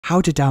how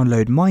to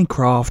download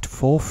Minecraft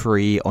for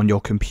free on your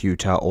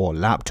computer or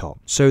laptop.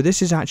 So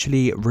this is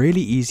actually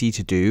really easy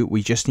to do.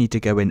 We just need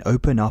to go and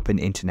open up an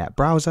internet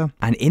browser,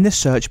 and in the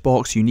search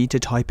box you need to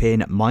type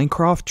in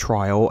Minecraft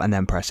trial and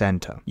then press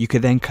enter. You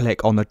can then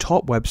click on the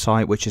top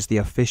website, which is the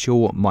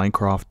official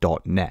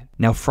minecraft.net.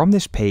 Now from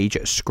this page,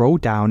 scroll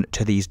down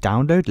to these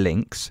download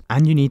links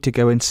and you need to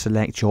go and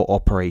select your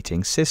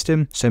operating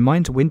system. So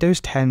mine's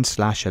Windows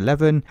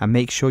 10/11, and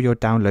make sure you're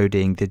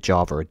downloading the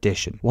Java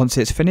edition. Once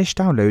it's finished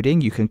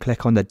downloading, you can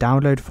click on the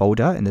download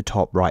folder in the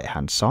top right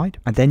hand side,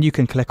 and then you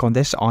can click on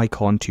this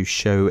icon to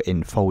show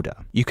in folder.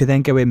 You can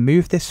then go and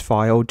move this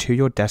file to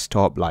your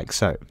desktop like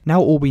so.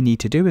 Now all we need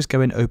to do is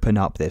go and open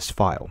up this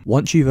file.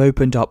 Once you've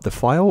opened up the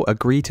file,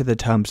 agree to the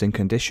terms and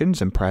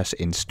conditions and press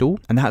install,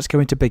 and that's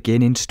going to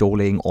begin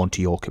installing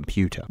onto your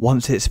computer.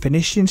 Once it's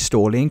finished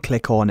installing,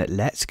 click on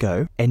let's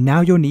go, and now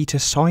you'll need to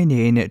sign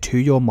in to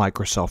your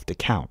Microsoft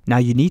account. Now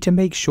you need to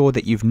make sure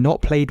that you've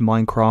not played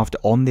Minecraft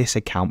on this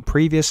account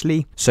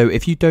previously. So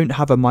if you don't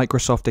have a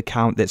Microsoft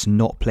account that's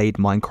not played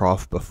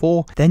Minecraft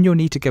before, then you'll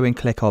need to go and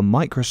click on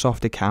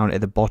Microsoft account at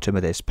the bottom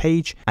of this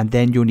page, and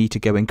then you'll need to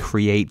go and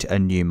create a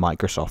new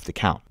Microsoft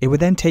account. It will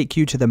then take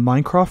you to the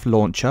Minecraft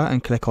launcher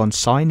and click on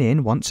sign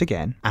in once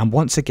again, and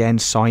once again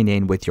sign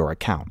in with your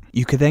account.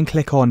 You can then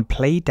click on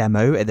play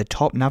demo at the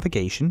top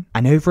navigation,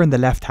 and over in the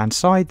left hand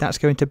side that's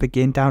going to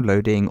begin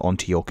downloading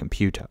onto your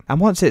computer. And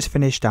once it's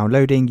finished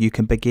downloading, you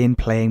can begin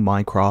playing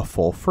Minecraft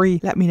for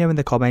free. Let me know in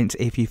the comments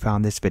if you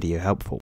found this video helpful.